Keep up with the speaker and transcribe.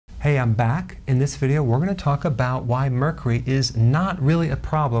Hey, I'm back. In this video, we're going to talk about why mercury is not really a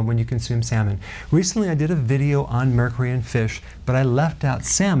problem when you consume salmon. Recently, I did a video on mercury in fish, but I left out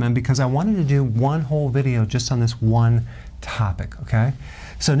salmon because I wanted to do one whole video just on this one topic, okay?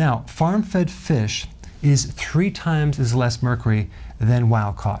 So now, farm-fed fish is 3 times as less mercury than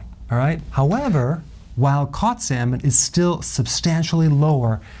wild-caught, all right? However, wild-caught salmon is still substantially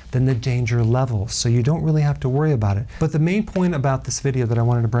lower than the danger levels, so you don't really have to worry about it. But the main point about this video that I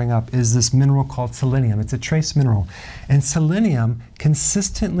wanted to bring up is this mineral called selenium. It's a trace mineral. And selenium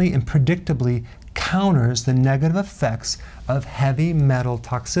consistently and predictably counters the negative effects of heavy metal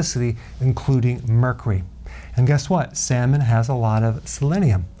toxicity, including mercury. And guess what? Salmon has a lot of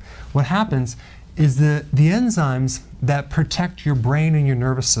selenium. What happens is the enzymes that protect your brain and your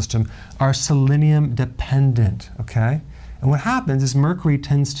nervous system are selenium dependent, okay? And what happens is mercury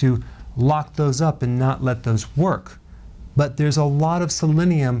tends to lock those up and not let those work. But there's a lot of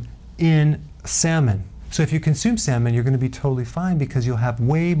selenium in salmon. So if you consume salmon, you're going to be totally fine because you'll have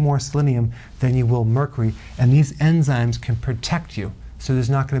way more selenium than you will mercury, and these enzymes can protect you. So there's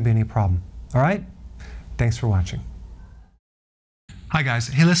not going to be any problem. All right? Thanks for watching. Hi guys.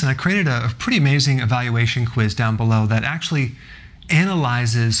 Hey, listen, I created a pretty amazing evaluation quiz down below that actually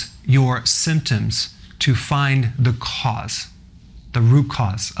analyzes your symptoms to find the cause, the root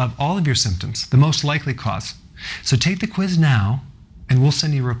cause of all of your symptoms, the most likely cause. So take the quiz now and we'll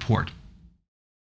send you a report.